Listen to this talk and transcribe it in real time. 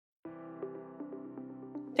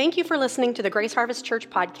Thank you for listening to the Grace Harvest Church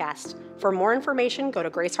podcast. For more information, go to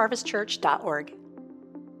graceharvestchurch.org.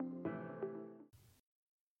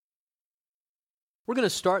 We're going to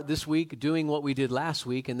start this week doing what we did last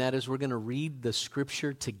week, and that is we're going to read the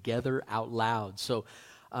scripture together out loud. So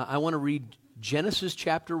I want to read Genesis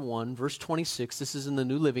chapter 1, verse 26. This is in the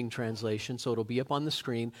New Living Translation, so it'll be up on the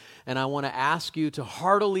screen. And I want to ask you to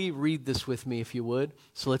heartily read this with me, if you would.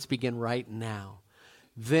 So let's begin right now.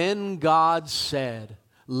 Then God said,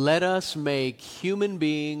 "Let us make human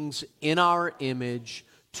beings in our image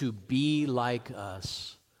to be like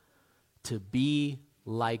us." To be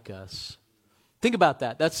like us. Think about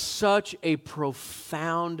that. That's such a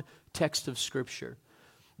profound text of Scripture.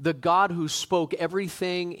 The God who spoke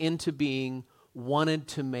everything into being wanted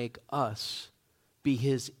to make us be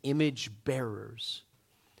His image bearers,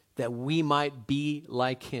 that we might be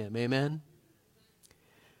like Him. Amen?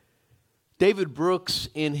 David Brooks,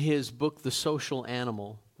 in his book, The Social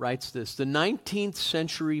Animal, writes this: the 19th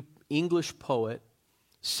century English poet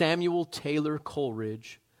Samuel Taylor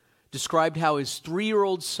Coleridge described how his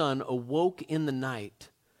 3-year-old son awoke in the night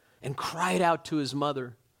and cried out to his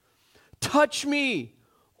mother, "Touch me!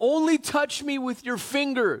 Only touch me with your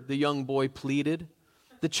finger," the young boy pleaded.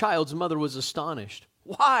 The child's mother was astonished.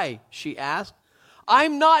 "Why?" she asked.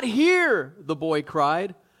 "I'm not here," the boy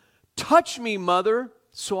cried. "Touch me, mother,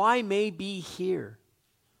 so I may be here."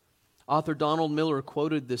 Author Donald Miller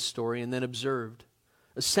quoted this story and then observed,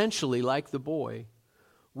 essentially like the boy,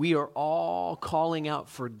 we are all calling out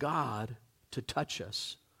for God to touch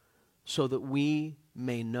us so that we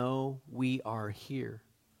may know we are here.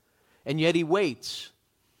 And yet He waits,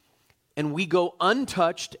 and we go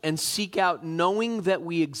untouched and seek out knowing that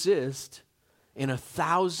we exist in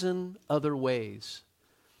 1,000 other ways.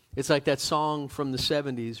 It's like that song from the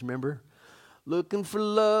 70s, remember? Looking for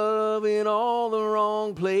love in all the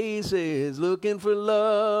wrong places, looking for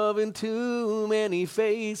love in too many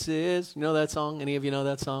faces. You know that song? Any of you know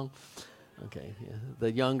that song? Okay, yeah.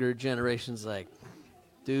 The younger generation's like,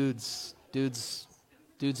 dude's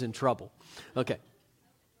in trouble. Okay.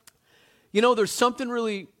 You know, there's something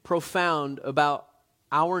really profound about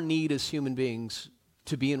our need as human beings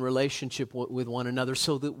to be in relationship with one another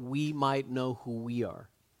so that we might know who we are.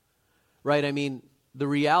 Right? I mean, the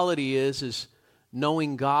reality is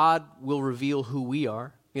knowing God will reveal who we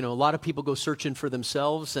are. You know, a lot of people go searching for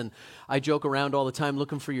themselves, and I joke around all the time,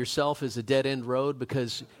 looking for yourself is a dead-end road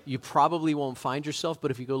because you probably won't find yourself,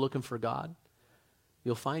 but if you go looking for God,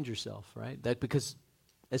 you'll find yourself, right? That because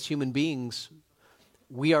as human beings,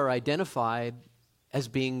 we are identified as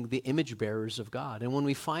being the image bearers of God. And when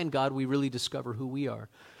we find God, we really discover who we are.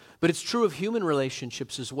 But it's true of human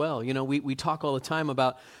relationships as well. You know, we talk all the time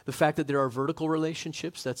about the fact that there are vertical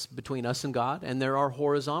relationships, that's between us and God, and there are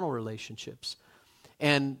horizontal relationships.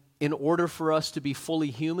 And in order for us to be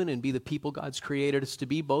fully human and be the people God's created us to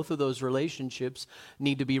be, both of those relationships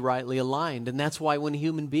need to be rightly aligned. And that's why when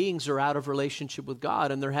human beings are out of relationship with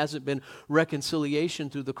God and there hasn't been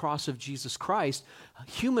reconciliation through the cross of Jesus Christ,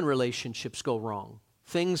 human relationships go wrong.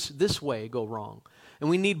 Things this way go wrong. And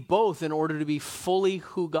we need both in order to be fully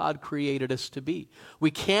who God created us to be. We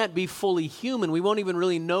can't be fully human. We won't even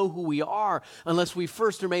really know who we are unless we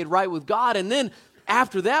first are made right with God. And then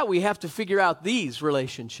after that, we have to figure out these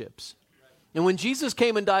relationships. And when Jesus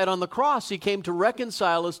came and died on the cross, He came to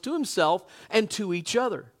reconcile us to Himself and to each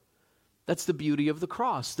other. That's the beauty of the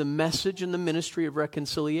cross. The message and the ministry of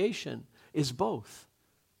reconciliation is both.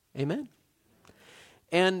 Amen?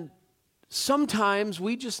 And sometimes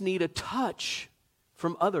we just need a touch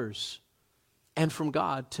from others and from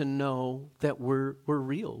God to know that we're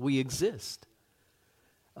real, we exist.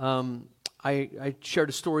 I shared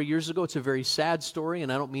a story years ago. It's a very sad story,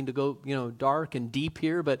 and I don't mean to go, dark and deep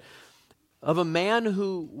here, but of a man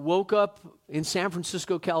who woke up in San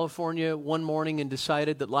Francisco, California one morning and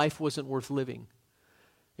decided that life wasn't worth living.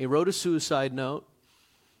 He wrote a suicide note,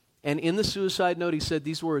 and in the suicide note he said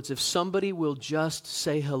these words: "If somebody will just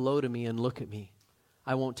say hello to me and look at me,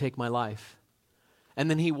 I won't take my life." And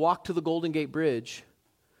then he walked to the Golden Gate Bridge.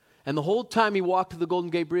 And the whole time he walked to the Golden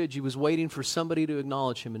Gate Bridge, he was waiting for somebody to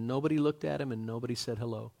acknowledge him. And nobody looked at him and nobody said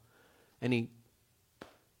hello. And he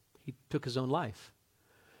took his own life.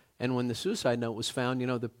 And when the suicide note was found,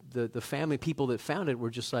 the family people that found it were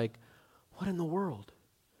just like, what in the world?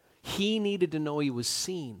 He needed to know he was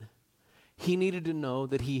seen. He needed to know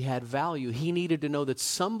that he had value. He needed to know that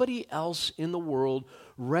somebody else in the world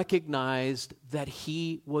recognized that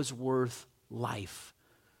he was worth life,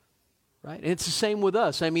 right? And it's the same with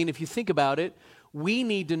us. I mean, if you think about it, we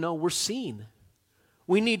need to know we're seen.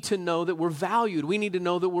 We need to know that we're valued. We need to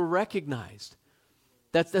know that we're recognized.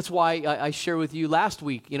 That's why I share with you last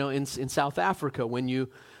week, in South Africa, when you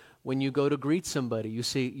go to greet somebody, you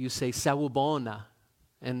say sawubona,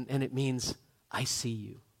 and it means I see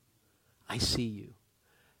you. I see you.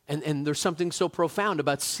 And there's something so profound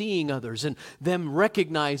about seeing others and them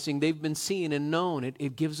recognizing they've been seen and known.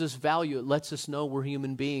 It gives us value. It lets us know we're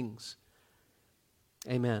human beings.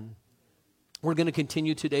 Amen. We're going to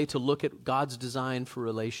continue today to look at God's design for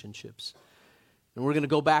relationships. And we're going to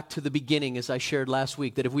go back to the beginning, as I shared last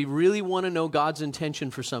week, that if we really want to know God's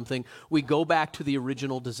intention for something, we go back to the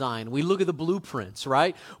original design. We look at the blueprints,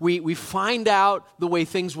 right? We find out the way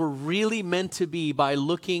things were really meant to be by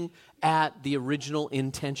looking at the original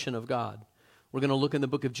intention of God. We're going to look in the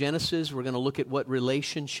book of Genesis. We're going to look at what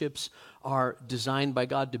relationships are designed by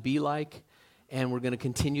God to be like. And we're going to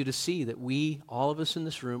continue to see that we, all of us in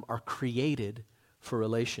this room, are created for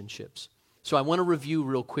relationships. So I want to review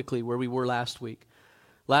real quickly where we were last week.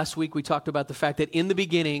 Last week we talked about the fact that in the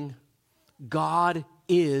beginning, God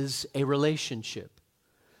is a relationship.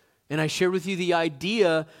 And I shared with you the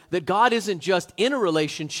idea that God isn't just in a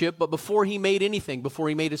relationship, but before He made anything, before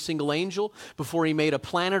He made a single angel, before He made a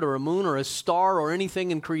planet or a moon or a star or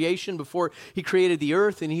anything in creation, before He created the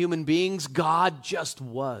earth and human beings, God just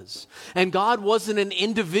was. And God wasn't an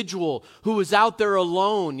individual who was out there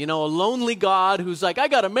alone, a lonely God who's like, I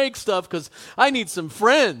got to make stuff because I need some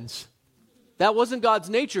friends. That wasn't God's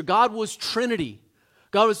nature. God was Trinity.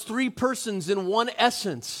 God was three persons in one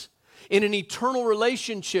essence, in an eternal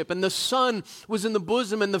relationship, and the Son was in the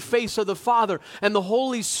bosom and the face of the Father, and the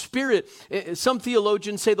Holy Spirit, some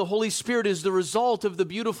theologians say the Holy Spirit is the result of the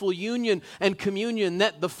beautiful union and communion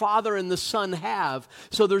that the Father and the Son have.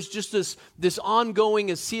 So there's just this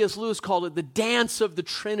ongoing, as C.S. Lewis called it, the dance of the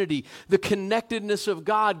Trinity, the connectedness of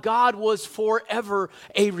God. God was forever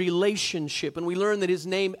a relationship, and we learn that His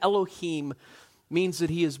name, Elohim, means that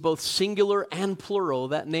He is both singular and plural.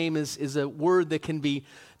 That name is a word that can be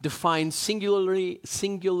defined singularly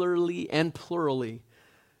and plurally.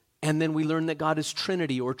 And then we learn that God is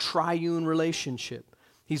Trinity or triune relationship.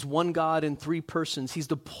 He's one God in three persons. He's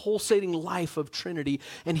the pulsating life of Trinity,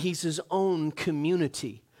 and He's His own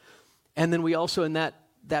community. And then we also, in that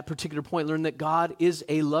particular point, learn that God is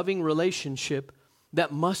a loving relationship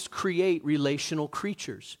that must create relational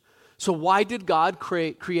creatures. So why did God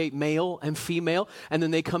create male and female, and then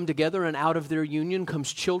they come together, and out of their union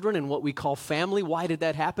comes children and what we call family? Why did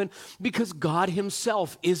that happen? Because God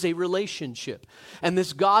Himself is a relationship. And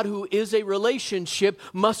this God who is a relationship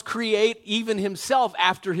must create even Himself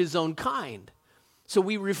after His own kind. So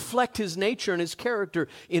we reflect His nature and His character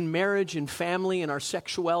in marriage and family and our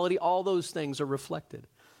sexuality. All those things are reflected.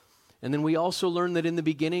 And then we also learn that in the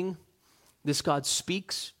beginning, this God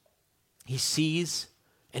speaks, He sees,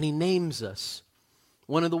 and He names us.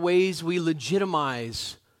 One of the ways we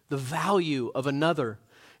legitimize the value of another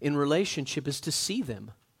in relationship is to see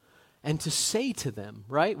them and to say to them,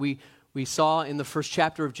 right? We saw in the first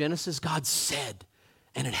chapter of Genesis, God said,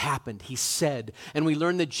 and it happened. He said. And we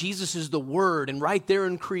learned that Jesus is the Word. And right there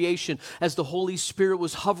in creation, as the Holy Spirit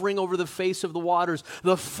was hovering over the face of the waters,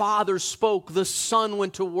 the Father spoke, the Son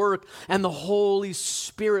went to work, and the Holy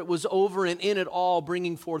Spirit was over and in it all,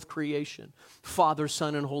 bringing forth creation. Father,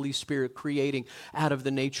 Son, and Holy Spirit creating out of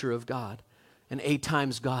the nature of God. And 8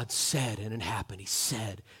 times God said, and it happened. He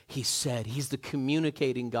said. He's the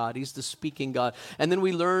communicating God. He's the speaking God. And then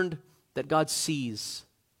we learned that God sees.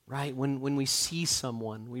 Right? When we see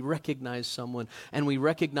someone, we recognize someone, and we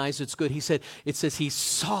recognize it's good. It says He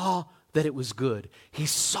saw that it was good. He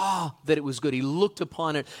saw that it was good. He looked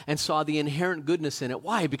upon it and saw the inherent goodness in it.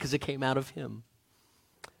 Why? Because it came out of Him.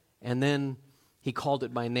 And then He called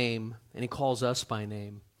it by name, and He calls us by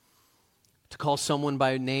name. To call someone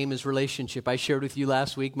by name is relationship. I shared with you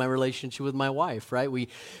last week my relationship with my wife, right? We,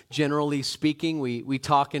 generally speaking, we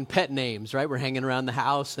talk in pet names, right? We're hanging around the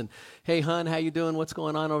house and, hey, hon, how you doing? What's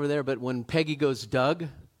going on over there? But when Peggy goes, Doug,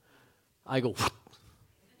 I go,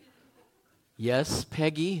 yes,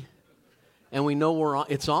 Peggy. And we know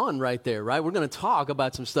it's on right there, right? We're going to talk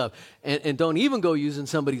about some stuff. And don't even go using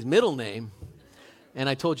somebody's middle name. And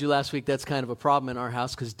I told you last week that's kind of a problem in our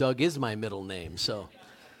house because Doug is my middle name, so...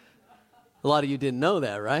 A lot of you didn't know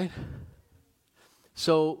that, right?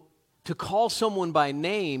 So to call someone by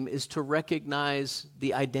name is to recognize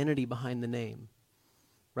the identity behind the name,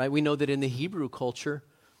 right? We know that in the Hebrew culture,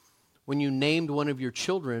 when you named one of your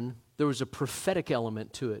children, there was a prophetic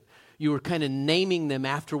element to it. You were kind of naming them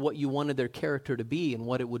after what you wanted their character to be and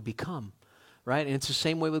what it would become, right? And it's the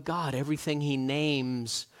same way with God. Everything He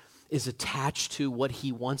names is attached to what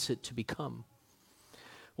He wants it to become.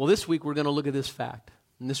 Well, this week we're going to look at this fact.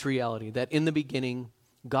 And this reality, that in the beginning,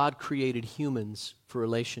 God created humans for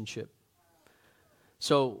relationship.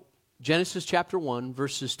 So Genesis chapter 1,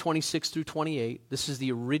 verses 26 through 28, this is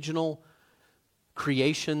the original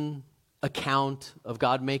creation account of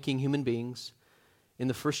God making human beings in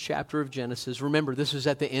the first chapter of Genesis. Remember, this is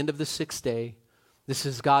at the end of the sixth day. This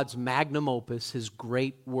is God's magnum opus, his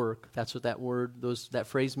great work. That's what that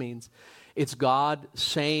phrase means. It's God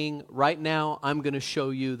saying, right now, I'm going to show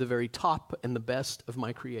you the very top and the best of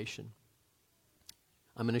my creation.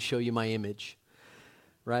 I'm going to show you my image,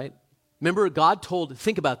 right? Remember,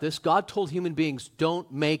 think about this, God told human beings,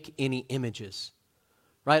 don't make any images,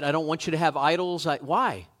 right? I don't want you to have idols.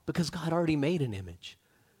 Why? Because God already made an image.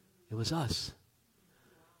 It was us.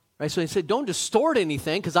 Right? So he said, don't distort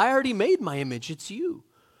anything because I already made my image. It's you.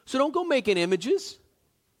 So don't go making images.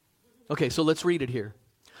 Okay, so let's read it here.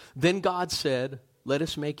 Then God said, let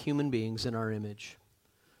us make human beings in our image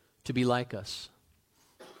to be like us.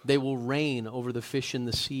 They will reign over the fish in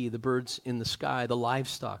the sea, the birds in the sky, the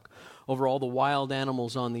livestock, over all the wild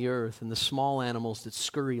animals on the earth and the small animals that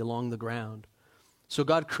scurry along the ground. So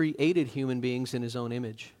God created human beings in his own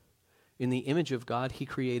image. In the image of God, he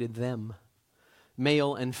created them.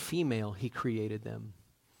 Male and female, he created them.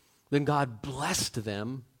 Then God blessed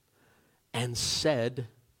them and said,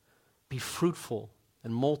 be fruitful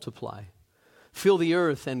and multiply. Fill the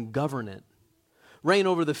earth and govern it. Reign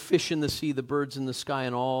over the fish in the sea, the birds in the sky,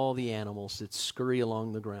 and all the animals that scurry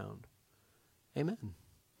along the ground. Amen.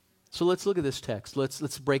 So let's look at this text.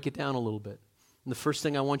 Let's break it down a little bit. And the first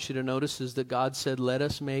thing I want you to notice is that God said, let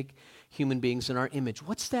us make human beings in our image.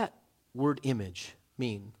 What's that word image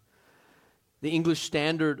mean? The English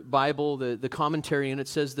Standard Bible, the commentary in it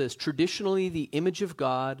says this: traditionally, the image of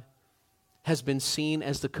God has been seen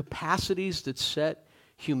as the capacities that set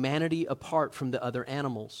humanity apart from the other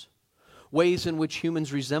animals. Ways in which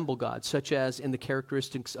humans resemble God, such as in the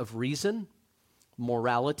characteristics of reason,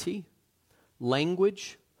 morality,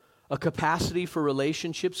 language, a capacity for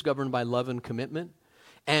relationships governed by love and commitment,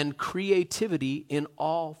 and creativity in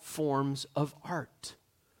all forms of art.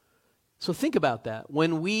 So think about that.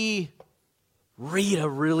 When we read a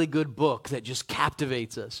really good book that just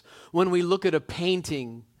captivates us, when we look at a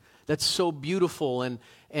painting that's so beautiful and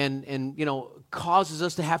causes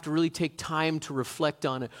us to have to really take time to reflect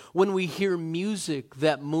on it, when we hear music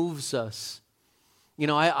that moves us.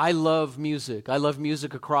 I love music. I love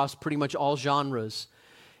music across pretty much all genres.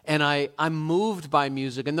 And I'm moved by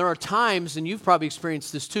music. And there are times, and you've probably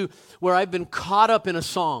experienced this too, where I've been caught up in a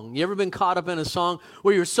song. You ever been caught up in a song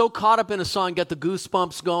where you're so caught up in a song, you got the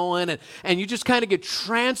goosebumps going, and you just kind of get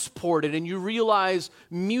transported, and you realize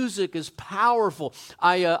music is powerful.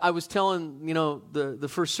 I was telling, the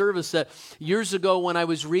first service that years ago when I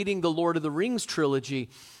was reading the Lord of the Rings trilogy,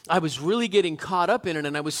 I was really getting caught up in it,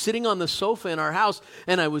 and I was sitting on the sofa in our house,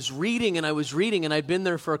 and I was reading, and I'd been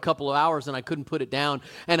there for a couple of hours, and I couldn't put it down,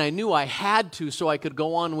 and I knew I had to so I could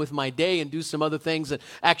go on with my day and do some other things and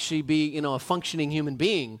actually be, a functioning human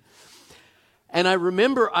being. And I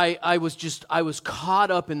remember I was caught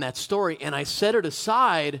up in that story, and I set it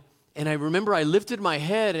aside, and I remember I lifted my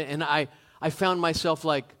head, and I found myself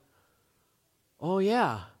like, oh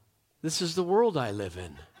yeah, this is the world I live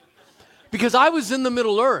in. Because I was in the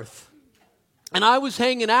Middle Earth, and I was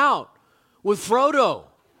hanging out with Frodo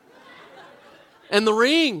and the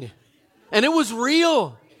ring, and it was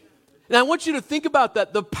real. And I want you to think about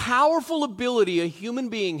that, the powerful ability a human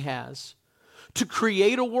being has to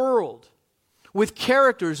create a world with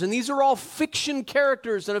characters, and these are all fiction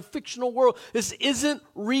characters in a fictional world. This isn't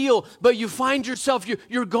real, but you find yourself,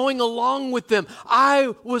 you're going along with them.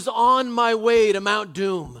 I was on my way to Mount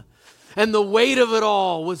Doom, and the weight of it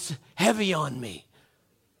all was heavy on me.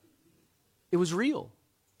 It was real.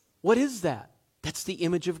 What is that? That's the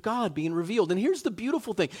image of God being revealed. And here's the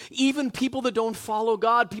beautiful thing. Even people that don't follow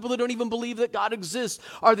God, people that don't even believe that God exists,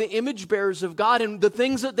 are the image bearers of God. And the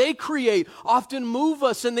things that they create often move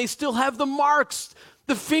us, and they still have the marks,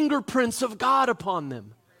 the fingerprints of God upon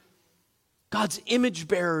them. God's image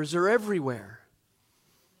bearers are everywhere.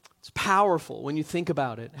 It's powerful when you think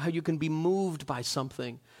about it, how you can be moved by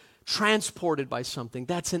something, transported by something.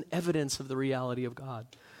 That's an evidence of the reality of God.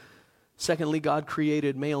 Secondly, God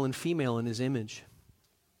created male and female in his image.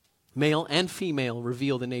 Male and female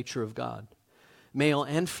reveal the nature of God. Male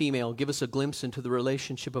and female give us a glimpse into the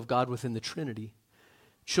relationship of God within the Trinity.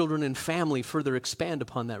 Children and family further expand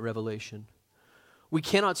upon that revelation. We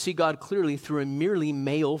cannot see God clearly through a merely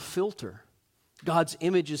male filter. God's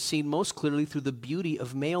image is seen most clearly through the beauty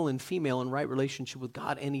of male and female in right relationship with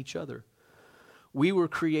God and each other. We were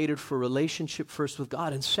created for relationship first with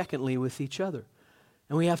God and secondly with each other.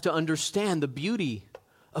 And we have to understand the beauty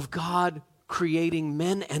of God creating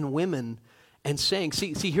men and women and saying,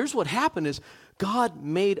 see, here's what happened is God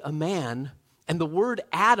made a man And the word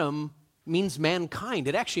Adam means mankind.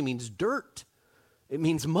 It actually means dirt. It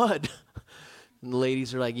means mud. And the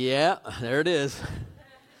ladies are like, yeah, there it is.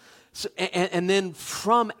 So, and then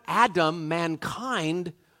from Adam,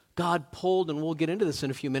 mankind, God pulled, and we'll get into this in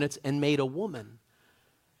a few minutes, and made a woman.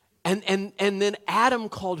 And then Adam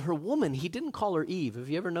called her woman. He didn't call her Eve. Have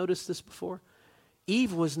you ever noticed this before?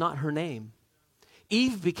 Eve was not her name.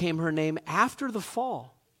 Eve became her name after the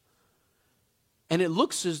fall. And it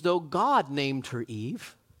looks as though God named her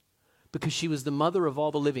Eve because she was the mother of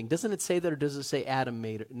all the living. Doesn't it say that, or does it say Adam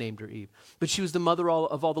named her Eve? But she was the mother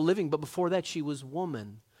of all the living. But before that, she was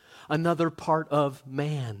woman, another part of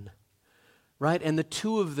man, right? And the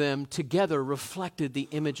two of them together reflected the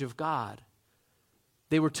image of God.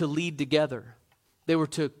 They were to lead together. They were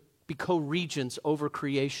to be co-regents over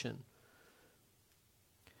creation.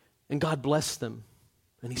 And God blessed them.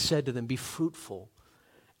 And he said to them, be fruitful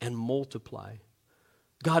and multiply.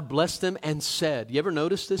 God blessed them and said. You ever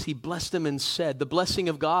notice this? He blessed them and said. The blessing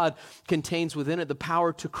of God contains within it the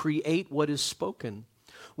power to create what is spoken.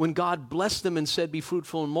 When God blessed them and said, be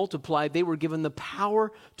fruitful and multiply, they were given the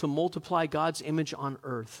power to multiply God's image on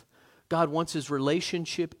earth. God wants his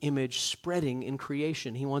relationship image spreading in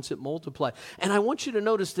creation. He wants it multiplied. And I want you to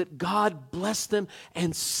notice that God blessed them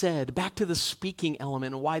and said, back to the speaking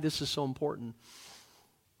element and why this is so important.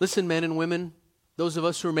 Listen, men and women, those of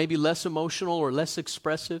us who are maybe less emotional or less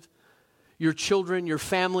expressive, your children, your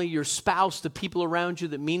family, your spouse, the people around you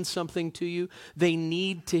that mean something to you, they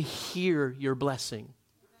need to hear your blessing.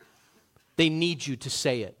 They need you to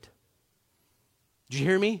say it. Did you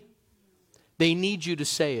hear me? They need you to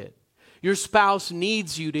say it. Your spouse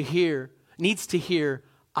needs to hear,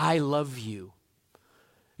 I love you.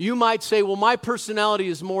 You might say, well, my personality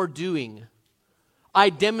is more doing.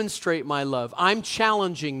 I demonstrate my love. I'm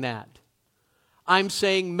challenging that. I'm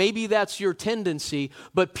saying maybe that's your tendency,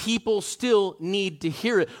 but people still need to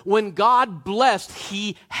hear it. When God blessed,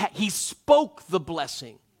 He spoke the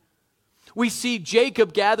blessing. We see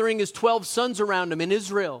Jacob gathering his 12 sons around him in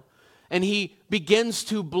Israel, and he begins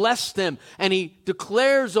to bless them, and he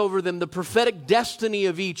declares over them the prophetic destiny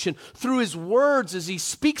of each. And through his words, as he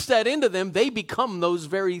speaks that into them, they become those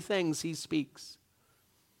very things he speaks.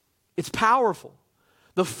 It's powerful.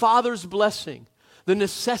 The Father's blessing, the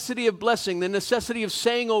necessity of blessing, the necessity of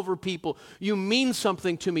saying over people, you mean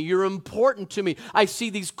something to me, you're important to me, I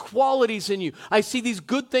see these qualities in you, I see these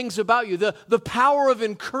good things about you, the power of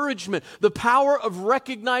encouragement, the power of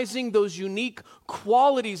recognizing those unique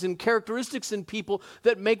qualities and characteristics in people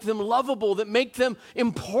that make them lovable, that make them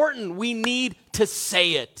important. We need to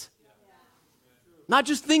say it. Not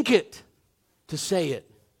just think it, to say it.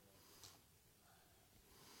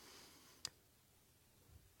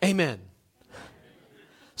 Amen.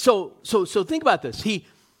 So think about this. He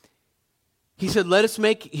said, let us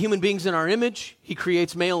make human beings in our image. He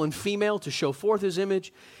creates male and female to show forth his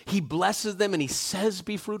image. He blesses them and he says,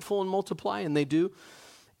 be fruitful and multiply, and they do.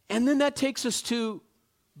 And then that takes us to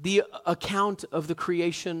the account of the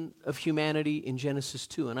creation of humanity in Genesis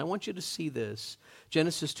 2. And I want you to see this.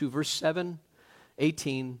 Genesis 2, verse 7,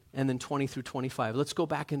 18, and then 20 through 25. Let's go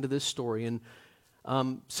back into this story. And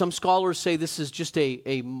some scholars say this is just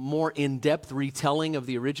a more in-depth retelling of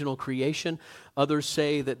the original creation. Others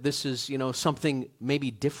say that this is, something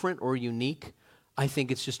maybe different or unique. I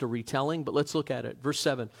think it's just a retelling, but let's look at it. Verse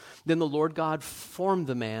 7, then the Lord God formed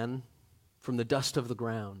the man from the dust of the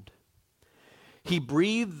ground. He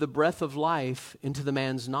breathed the breath of life into the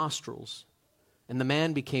man's nostrils, and the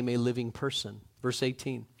man became a living person. Verse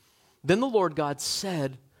 18, then the Lord God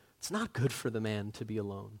said, it's not good for the man to be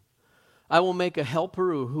alone. I will make a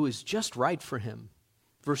helper who is just right for him.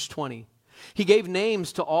 Verse 20, he gave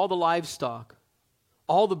names to all the livestock,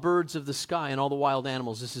 all the birds of the sky, and all the wild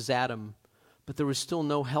animals. This is Adam. But there was still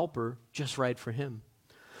no helper just right for him.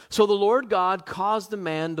 So the Lord God caused the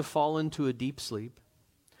man to fall into a deep sleep.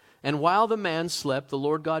 And while the man slept, the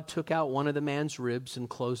Lord God took out one of the man's ribs and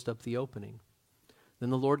closed up the opening.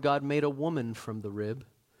 Then the Lord God made a woman from the rib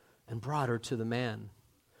and brought her to the man.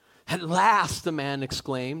 At last, the man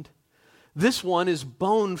exclaimed, this one is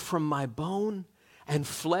bone from my bone and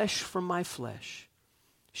flesh from my flesh.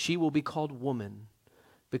 She will be called woman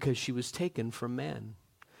because she was taken from man.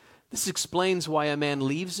 This explains why a man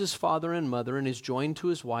leaves his father and mother and is joined to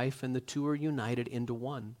his wife, and the two are united into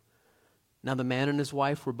one. Now the man and his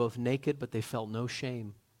wife were both naked, but they felt no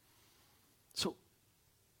shame. So,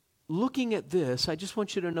 looking at this, I just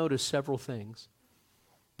want you to notice several things.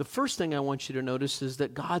 The first thing I want you to notice is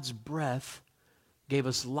that God's breath gave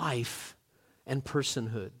us life and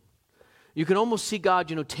personhood. You can almost see God,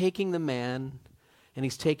 taking the man, and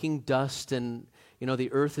he's taking dust, and,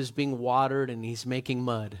 the earth is being watered, and he's making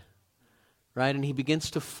mud. right? And he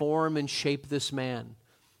begins to form and shape this man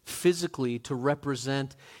physically to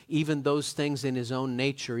represent even those things in his own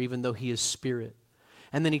nature, even though he is spirit.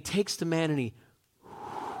 And then he takes the man and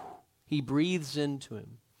he breathes into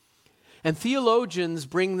him. And theologians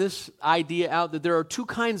bring this idea out that there are two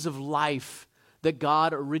kinds of life that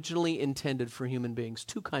God originally intended for human beings.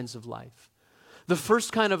 Two kinds of life. The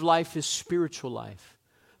first kind of life is spiritual life,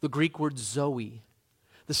 the Greek word zoe.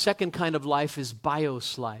 The second kind of life is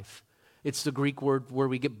bios life. It's the Greek word where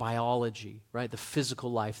we get biology, right? The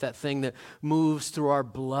physical life, that thing that moves through our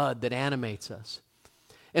blood, that animates us.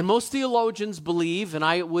 And most theologians believe, and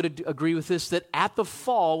I would agree with this, that at the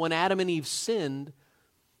fall, when Adam and Eve sinned,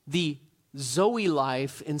 the Zoe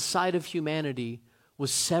life inside of humanity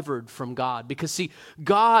was severed from God. Because see,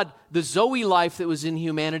 God, the Zoe life that was in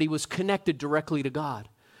humanity was connected directly to God.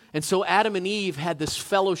 And so Adam and Eve had this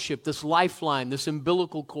fellowship, this lifeline, this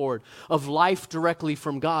umbilical cord of life directly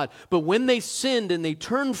from God. But when they sinned and they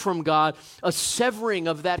turned from God, a severing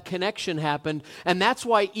of that connection happened. And that's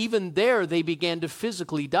why even there they began to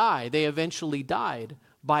physically die. They eventually died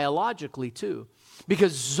biologically too.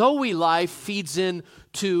 Because Zoe life feeds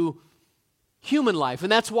into human life.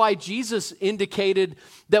 And that's why Jesus indicated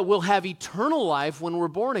that we'll have eternal life when we're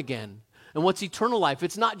born again. And what's eternal life?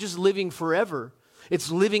 It's not just living forever.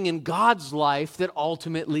 It's living in God's life that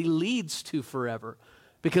ultimately leads to forever.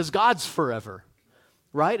 Because God's forever.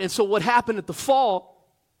 Right? And so what happened at the fall,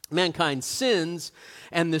 mankind sins,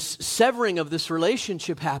 and this severing of this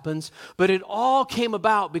relationship happens, but it all came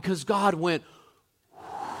about because God went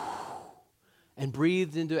and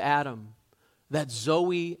breathed into Adam that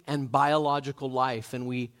Zoe and biological life, and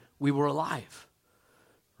we were alive,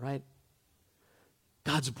 right?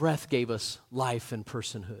 God's breath gave us life and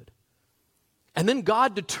personhood. And then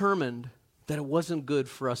God determined that it wasn't good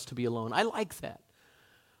for us to be alone. I like that.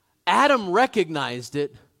 Adam recognized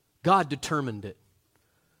it, God determined it.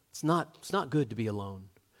 It's not good to be alone.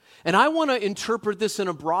 And I want to interpret this in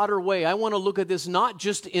a broader way. I want to look at this not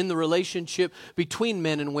just in the relationship between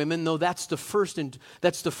men and women, though that's the first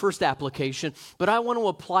application, but I want to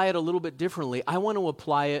apply it a little bit differently. I want to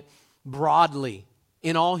apply it broadly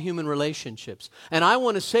in all human relationships. And I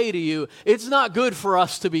want to say to you, it's not good for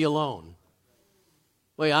us to be alone.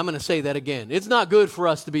 Wait, I'm going to say that again. It's not good for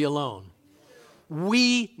us to be alone.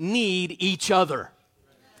 We need each other.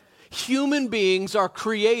 Human beings are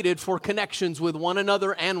created for connections with one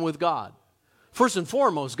another and with God. First and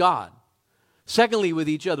foremost, God. Secondly, with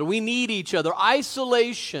each other. We need each other.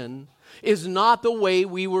 Isolation is not the way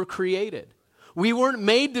we were created. We weren't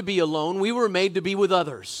made to be alone. We were made to be with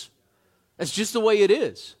others. That's just the way it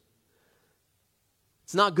is.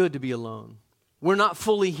 It's not good to be alone. We're not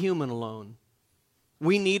fully human alone.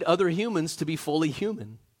 We need other humans to be fully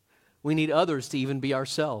human. We need others to even be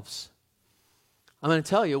ourselves. I'm going to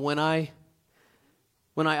tell you, when I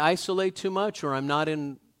isolate too much or I'm not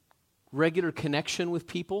in regular connection with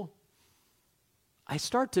people, I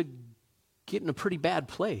start to get in a pretty bad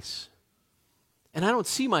place. And I don't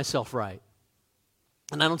see myself right.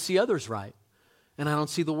 And I don't see others right. And I don't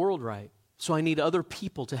see the world right. So I need other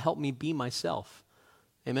people to help me be myself.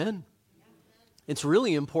 Amen? It's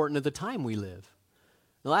really important at the time we live.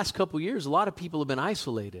 The last couple of years, a lot of people have been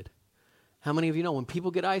isolated. How many of you know when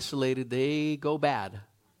people get isolated, they go bad?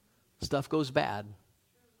 Stuff goes bad,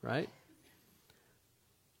 right?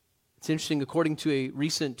 It's interesting, according to a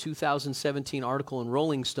recent 2017 article in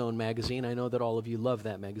Rolling Stone magazine, I know that all of you love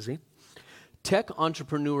that magazine, tech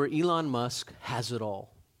entrepreneur Elon Musk has it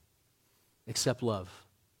all, except love.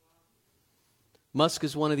 Musk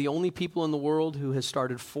is one of the only people in the world who has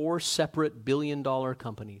started 4 separate billion-dollar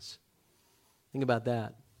companies. Think about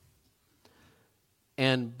that.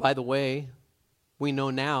 And by the way, we know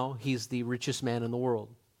now he's the richest man in the world.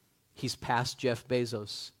 He's past Jeff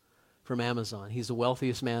Bezos from Amazon. He's the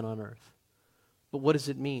wealthiest man on earth. But what does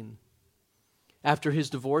it mean? After his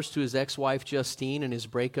divorce to his ex-wife Justine and his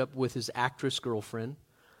breakup with his actress girlfriend,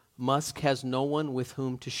 Musk has no one with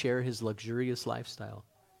whom to share his luxurious lifestyle.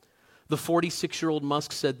 The 46-year-old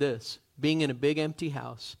Musk said this, being in a big empty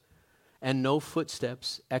house and no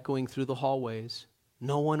footsteps echoing through the hallways,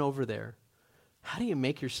 no one over there. How do you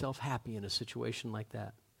make yourself happy in a situation like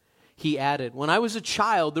that? He added, when I was a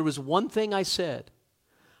child, there was one thing I said,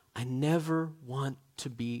 I never want to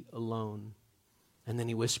be alone. And then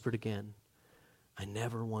he whispered again, I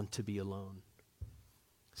never want to be alone.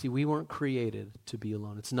 See, we weren't created to be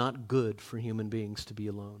alone. It's not good for human beings to be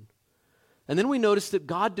alone. And then we notice that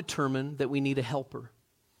God determined that we need a helper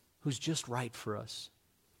who's just right for us.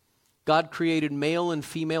 God created male and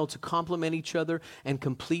female to complement each other and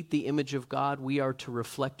complete the image of God we are to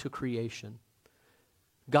reflect to creation.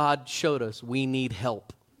 God showed us we need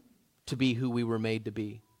help to be who we were made to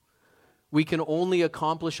be. We can only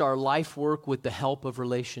accomplish our life work with the help of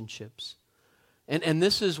relationships. And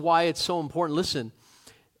this is why it's so important. Listen,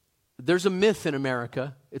 there's a myth in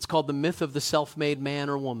America. It's called the myth of the self-made man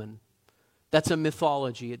or woman. That's a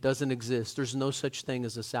mythology. It doesn't exist. There's no such thing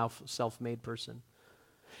as a self-made person.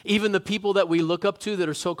 Even the people that we look up to that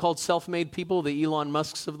are so-called self-made people, the Elon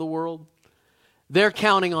Musks of the world, they're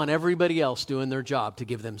counting on everybody else doing their job to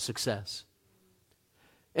give them success.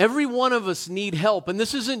 Every one of us need help. And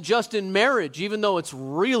this isn't just in marriage, even though it's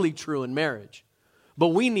really true in marriage. But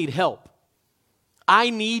we need help. I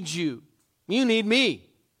need you. You need me.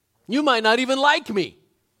 You might not even like me,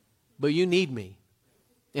 but you need me.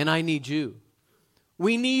 And I need you.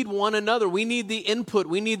 We need one another. We need the input.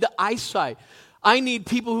 We need the eyesight. I need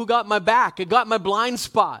people who got my back, who got my blind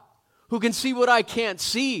spot, who can see what I can't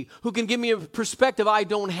see, who can give me a perspective I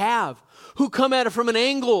don't have, who come at it from an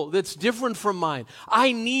angle that's different from mine.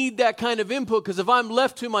 I need that kind of input, because if I'm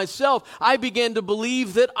left to myself, I begin to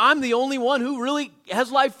believe that I'm the only one who really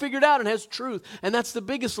has life figured out and has truth. And that's the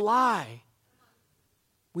biggest lie.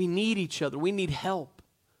 We need each other. We need help.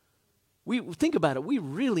 Think about it. We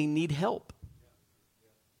really need help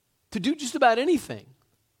to do just about anything.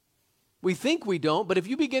 We think we don't, but if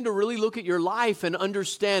you begin to really look at your life and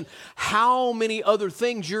understand how many other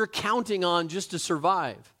things you're counting on just to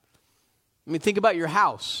survive. I mean, think about your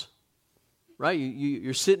house, right?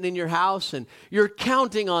 You're sitting in your house and you're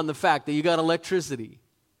counting on the fact that you got electricity,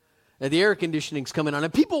 that the air conditioning's coming on,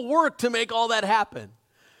 and people work to make all that happen.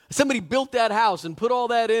 Somebody built that house and put all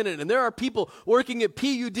that in it, and there are people working at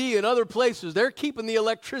PUD and other places. They're keeping the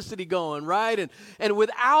electricity going, right? And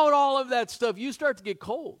without all of that stuff, you start to get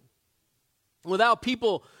cold. Without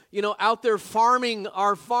people, out there farming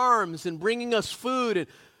our farms and bringing us food, and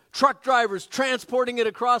truck drivers transporting it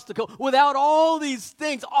across the coast. Without all these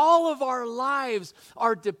things, all of our lives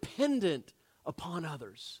are dependent upon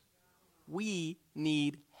others. We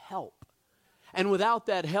need help. And without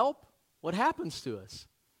that help, what happens to us?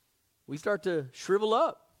 We start to shrivel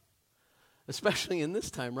up, especially in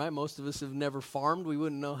this time, right? Most of us have never farmed. We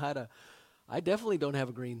wouldn't know how to. I definitely don't have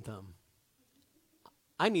a green thumb.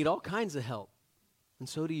 I need all kinds of help. And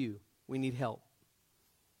so do you. We need help.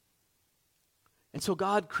 And so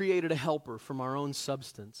God created a helper from our own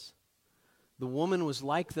substance. The woman was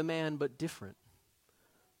like the man, but different.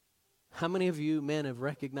 How many of you men have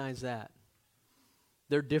recognized that?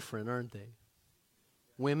 They're different, aren't they?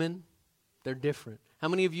 Women, they're different. How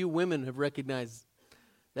many of you women have recognized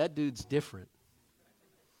that dude's different?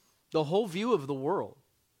 The whole view of the world.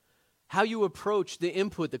 How you approach the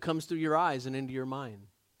input that comes through your eyes and into your mind.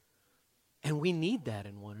 And we need that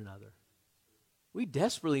in one another. We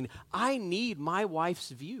desperately need. I need my wife's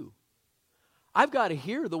view. I've got to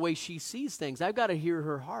hear the way she sees things. I've got to hear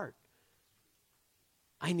her heart.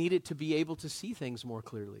 I need it to be able to see things more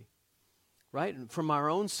clearly. Right? And from our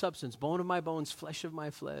own substance, bone of my bones, flesh of my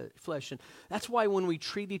flesh. And that's why when we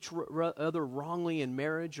treat each other wrongly in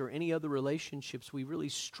marriage or any other relationships, we really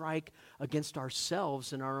strike against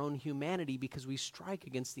ourselves and our own humanity, because we strike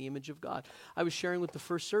against the image of God. I was sharing with the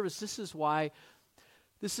first service, this is why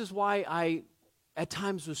I at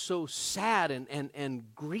times was so sad and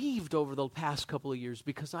grieved over the past couple of years,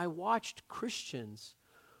 because I watched Christians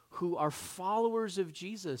who are followers of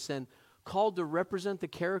Jesus and called to represent the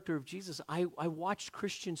character of Jesus. I watched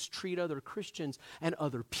Christians treat other Christians and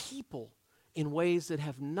other people in ways that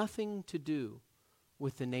have nothing to do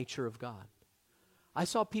with the nature of God. I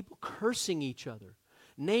saw people cursing each other,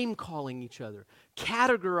 name-calling each other,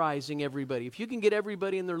 categorizing everybody. If you can get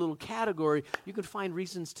everybody in their little category, you can find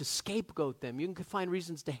reasons to scapegoat them. You can find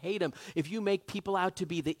reasons to hate them. If you make people out to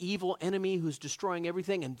be the evil enemy who's destroying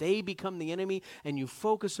everything, and they become the enemy, and you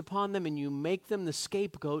focus upon them and you make them the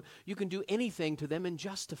scapegoat, you can do anything to them and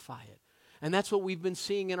justify it. And that's what we've been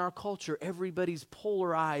seeing in our culture. Everybody's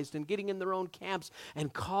polarized and getting in their own camps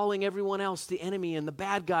and calling everyone else the enemy and the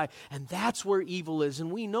bad guy. And that's where evil is.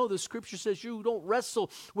 And we know the scripture says you don't wrestle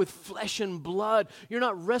with flesh and blood. You're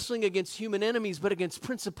not wrestling against human enemies, but against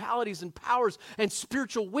principalities and powers and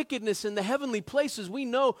spiritual wickedness in the heavenly places. We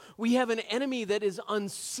know we have an enemy that is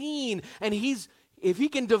unseen. And if he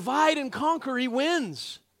can divide and conquer, he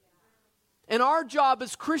wins. And our job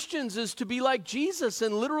as Christians is to be like Jesus.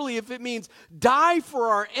 And literally, if it means die for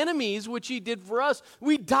our enemies, which he did for us,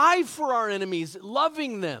 we die for our enemies,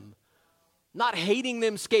 loving them, not hating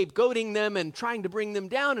them, scapegoating them, and trying to bring them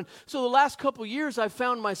down. And so the last couple years, I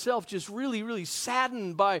found myself just really, really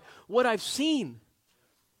saddened by what I've seen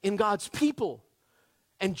in God's people,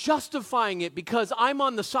 and justifying it because I'm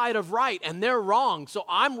on the side of right and they're wrong. So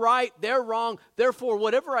I'm right, they're wrong. Therefore,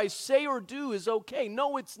 whatever I say or do is okay.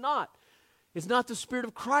 No, it's not. It's not the Spirit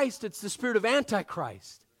of Christ, it's the spirit of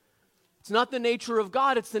Antichrist. It's not the nature of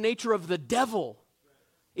God, it's the nature of the devil.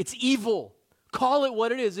 It's evil. Call it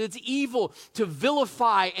what it is. It's evil to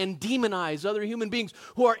vilify and demonize other human beings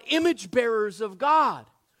who are image bearers of God.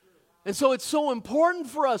 And so it's so important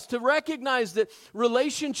for us to recognize that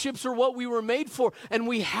relationships are what we were made for, and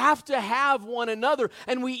we have to have one another,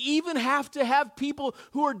 and we even have to have people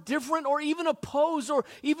who are different or even opposed, or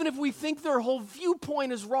even if we think their whole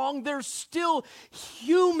viewpoint is wrong, they're still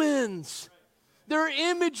humans. They're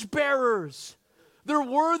image bearers. They're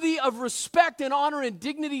worthy of respect and honor and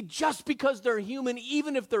dignity just because they're human,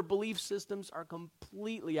 even if their belief systems are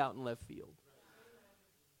completely out in left field.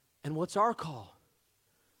 And what's our call?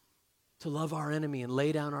 To love our enemy and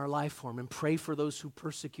lay down our life for him and pray for those who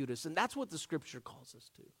persecute us. And that's what the Scripture calls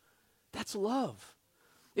us to. That's love.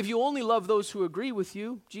 If you only love those who agree with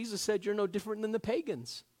you, Jesus said you're no different than the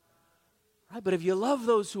pagans. Right? But if you love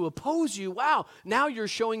those who oppose you, wow, now you're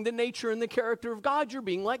showing the nature and the character of God. You're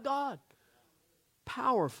being like God.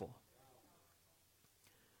 Powerful.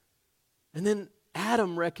 And then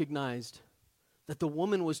Adam recognized that the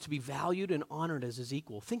woman was to be valued and honored as his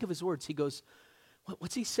equal. Think of his words. He goes,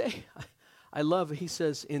 what's he say? I love it. He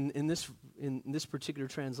says in this particular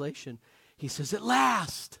translation, he says, at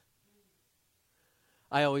last.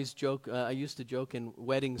 I always joke, I used to joke in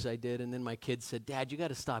weddings I did, and then my kids said, Dad, you got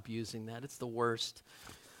to stop using that. It's the worst.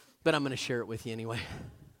 But I'm going to share it with you anyway.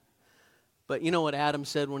 But you know what Adam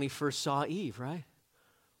said when he first saw Eve, right?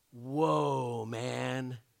 Whoa,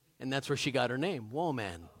 man. And that's where she got her name, Whoa,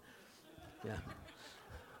 man. Yeah.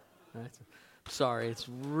 Right. Sorry, it's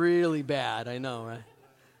really bad. I know, right?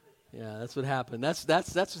 Yeah, that's what happened. That's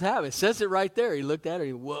what happened. It says it right there. He looked at her.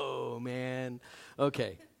 Whoa, man.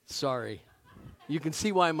 Okay, sorry. You can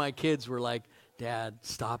see why my kids were like, Dad,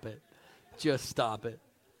 stop it. Just stop it.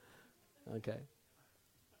 Okay.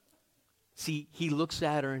 See, he looks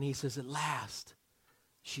at her and he says, at last,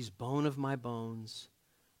 she's bone of my bones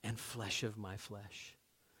and flesh of my flesh.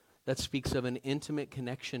 That speaks of an intimate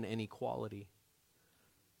connection and equality.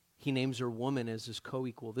 He names her woman as his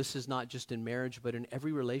co-equal. This is not just in marriage, but in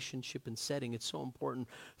every relationship and setting. It's so important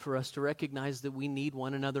for us to recognize that we need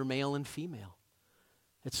one another, male and female.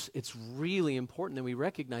 It's really important that we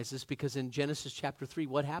recognize this, because in Genesis chapter 3,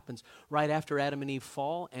 what happens? Right after Adam and Eve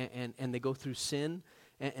fall and they go through sin,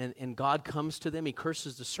 and God comes to them, he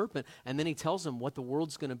curses the serpent, and then he tells them what the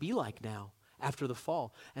world's going to be like now after the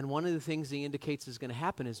fall. And one of the things he indicates is going to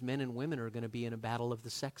happen is men and women are going to be in a battle of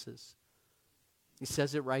the sexes. He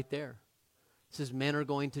says it right there. He says men are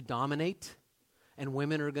going to dominate and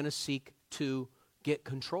women are going to seek to get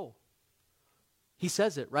control. He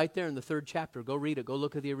says it right there in the 3rd chapter. Go read it. Go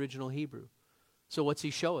look at the original Hebrew. So what's he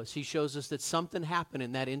show us? He shows us that something happened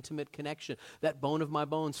in that intimate connection, that bone of my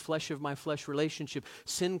bones, flesh of my flesh relationship.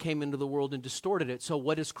 Sin came into the world and distorted it. So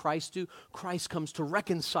what does Christ do? Christ comes to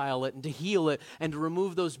reconcile it and to heal it and to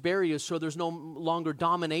remove those barriers so there's no longer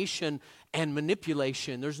domination and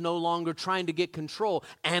manipulation. There's no longer trying to get control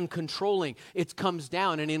and controlling. It comes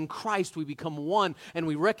down, and in Christ we become one, and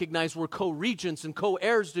we recognize we're co-regents and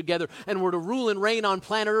co-heirs together, and we're to rule and reign on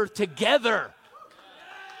planet Earth together.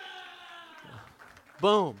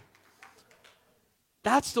 Boom.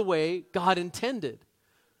 That's the way God intended.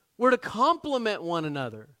 We're to complement one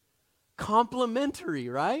another. Complementary,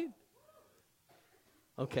 right?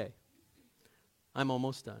 Okay. I'm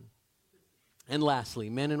almost done. And lastly,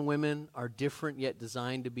 men and women are different yet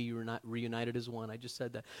designed to be reunited as one. I just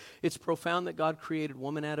said that. It's profound that God created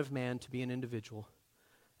woman out of man to be an individual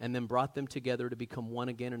and then brought them together to become one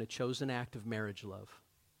again in a chosen act of marriage love.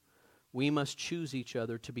 We must choose each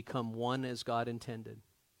other to become one as God intended.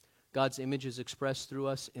 God's image is expressed through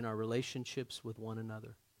us in our relationships with one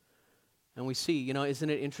another. And we see, isn't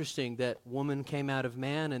it interesting that woman came out of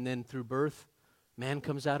man, and then through birth, man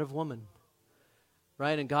comes out of woman.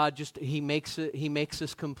 Right? And God He makes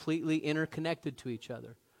us completely interconnected to each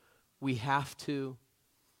other. We have to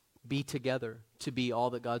be together to be all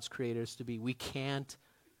that God's created us to be. We can't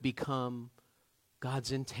become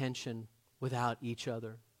God's intention without each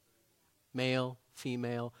other. Male,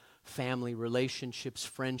 female, family, relationships,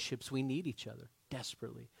 friendships, we need each other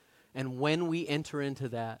desperately. And when we enter into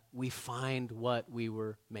that, we find what we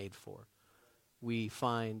were made for. We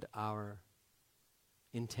find our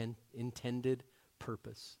intended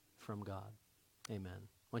purpose from God. Amen.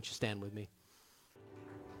 Why don't you stand with me?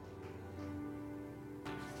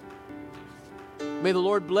 May the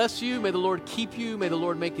Lord bless you. May the Lord keep you. May the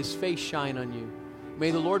Lord make his face shine on you. May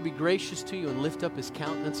the Lord be gracious to you and lift up his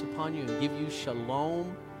countenance upon you and give you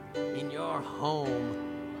shalom in your home.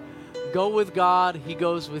 Go with God. He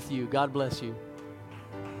goes with you. God bless you.